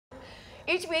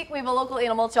Each week, we have a local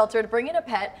animal shelter to bring in a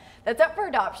pet that's up for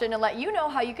adoption and let you know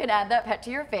how you can add that pet to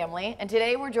your family. And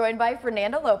today, we're joined by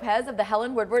Fernanda Lopez of the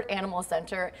Helen Woodward Animal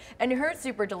Center and her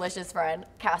super delicious friend,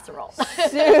 Casserole.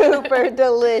 Super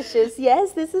delicious.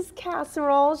 Yes, this is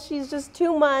Casserole. She's just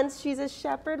 2 months. She's a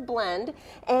shepherd blend,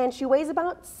 and she weighs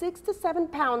about 6 to 7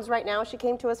 pounds right now. She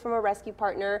came to us from a rescue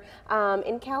partner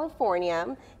in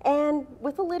California. And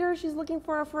with a litter, she's looking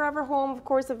for a forever home, of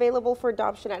course, available for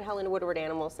adoption at Helen Woodward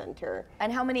Animal Center.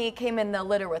 And how many came in the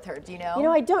litter with her? Do you know? You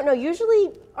know, I don't know.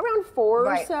 Usually around 4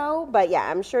 Right. or so. But yeah,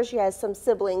 I'm sure she has some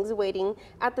siblings waiting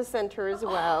at the center as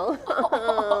well.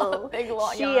 Oh, big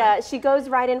long yarn. She goes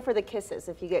right in for the kisses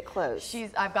if you get close.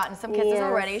 I've gotten some kisses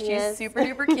already. She's super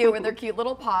duper cute with her cute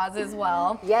little paws as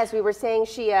well. Yes, we were saying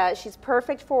she's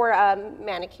perfect for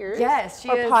manicures. Yes,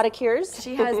 or pedicures.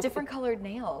 She has different colored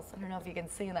nails. I don't know if you can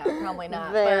see that. Probably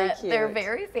not. Very but cute. They're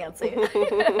very fancy.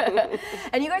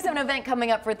 And you guys have an event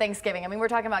coming up for Thanksgiving. I mean, we're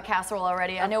talking about casserole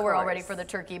already. I know we're all ready for the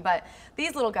turkey, but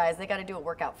these little guys, they got to do a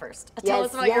workout first. Tell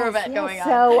us about your event going on.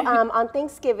 So on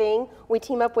Thanksgiving, we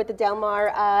team up with the Del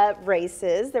Mar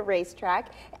races, the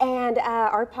racetrack, and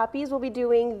our puppies will be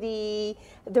doing the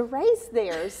race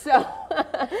there. So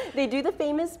they do the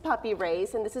famous puppy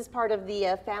race, and this is part of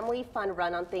the family fun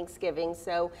run on Thanksgiving.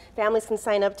 So families can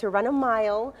sign up to run a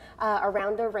mile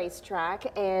around the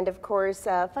racetrack, and of course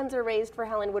funds are raised for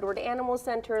Helen Woodward Animal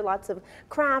Center. Lots of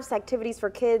crafts, activities for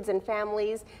kids and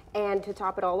families, and to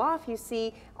top it all off, you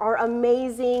see our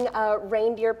amazing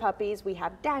reindeer puppies. We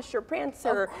have Dasher,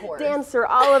 Prancer, Dancer,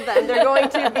 all of them. They're going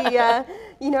to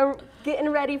be, you know, getting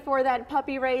ready for that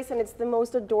puppy race, and it's the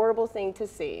most adorable thing to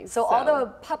see. So all the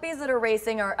puppies that are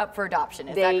racing are up for adoption,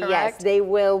 is that correct? Yes, they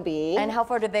will be. And how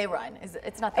far do they run?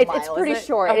 It's not the mile, It's pretty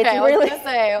short. Okay, It's I really, was gonna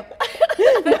say.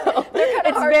 no,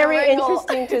 it's very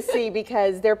interesting to see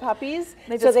because they're puppies,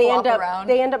 so they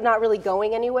end up not really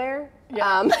going anywhere.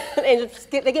 Yeah. And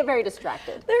they get very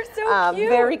distracted. They're so cute.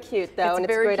 Very cute, though, and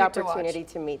it's a very great cute opportunity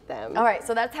to meet them. All right,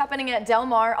 so that's happening at Del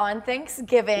Mar on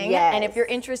Thanksgiving. Yes. And if you're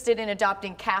interested in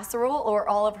adopting Casserole or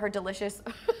all of her delicious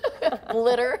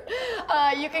litter,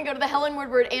 you can go to the Helen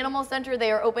Woodward Animal Center.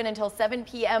 They are open until 7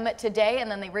 p.m. today, and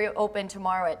then they reopen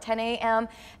tomorrow at 10 a.m.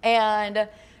 And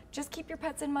just keep your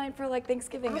pets in mind for like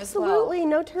Thanksgiving as well. Absolutely,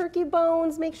 no turkey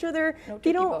bones. Make sure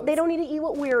they don't need to eat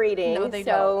what we're eating. No, they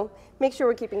don't. Make sure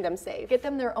we're keeping them safe. Get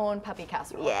them their own puppy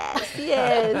casserole. Yes,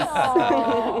 yes.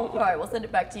 All right, we'll send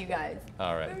it back to you guys.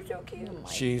 All right. They're so cute.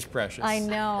 She's precious. I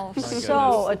know, My so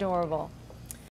goodness. adorable.